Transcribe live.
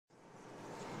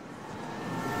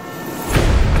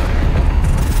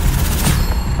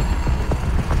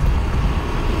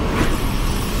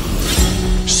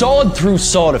Flawed-through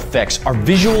solid effects are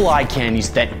visual eye candies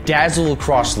that dazzle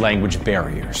across language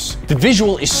barriers. The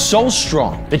visual is so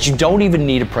strong that you don't even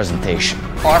need a presentation.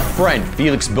 Our friend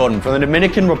Felix Bodden from the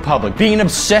Dominican Republic, being an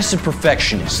obsessive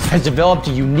perfectionist, has developed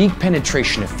a unique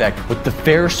penetration effect with the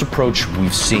fairest approach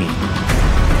we've seen.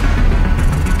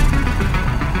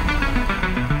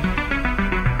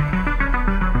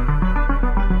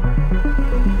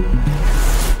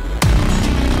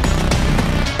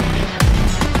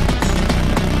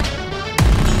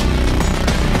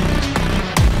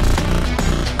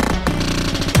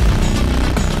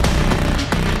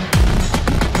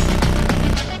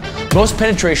 Most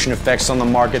penetration effects on the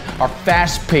market are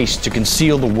fast-paced to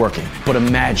conceal the working, but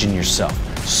imagine yourself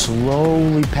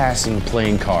slowly passing a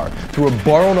playing card through a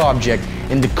borrowed object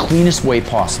in the cleanest way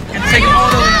possible. Take it all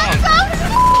the way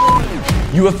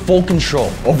out. You have full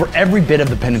control over every bit of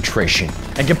the penetration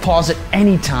and can pause at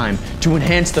any time to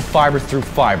enhance the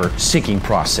fiber-through-fiber syncing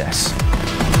process.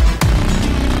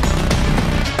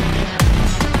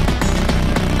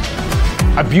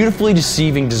 A beautifully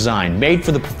deceiving design made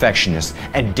for the perfectionist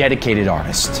and dedicated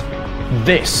artist.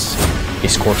 This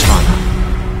is Cortana.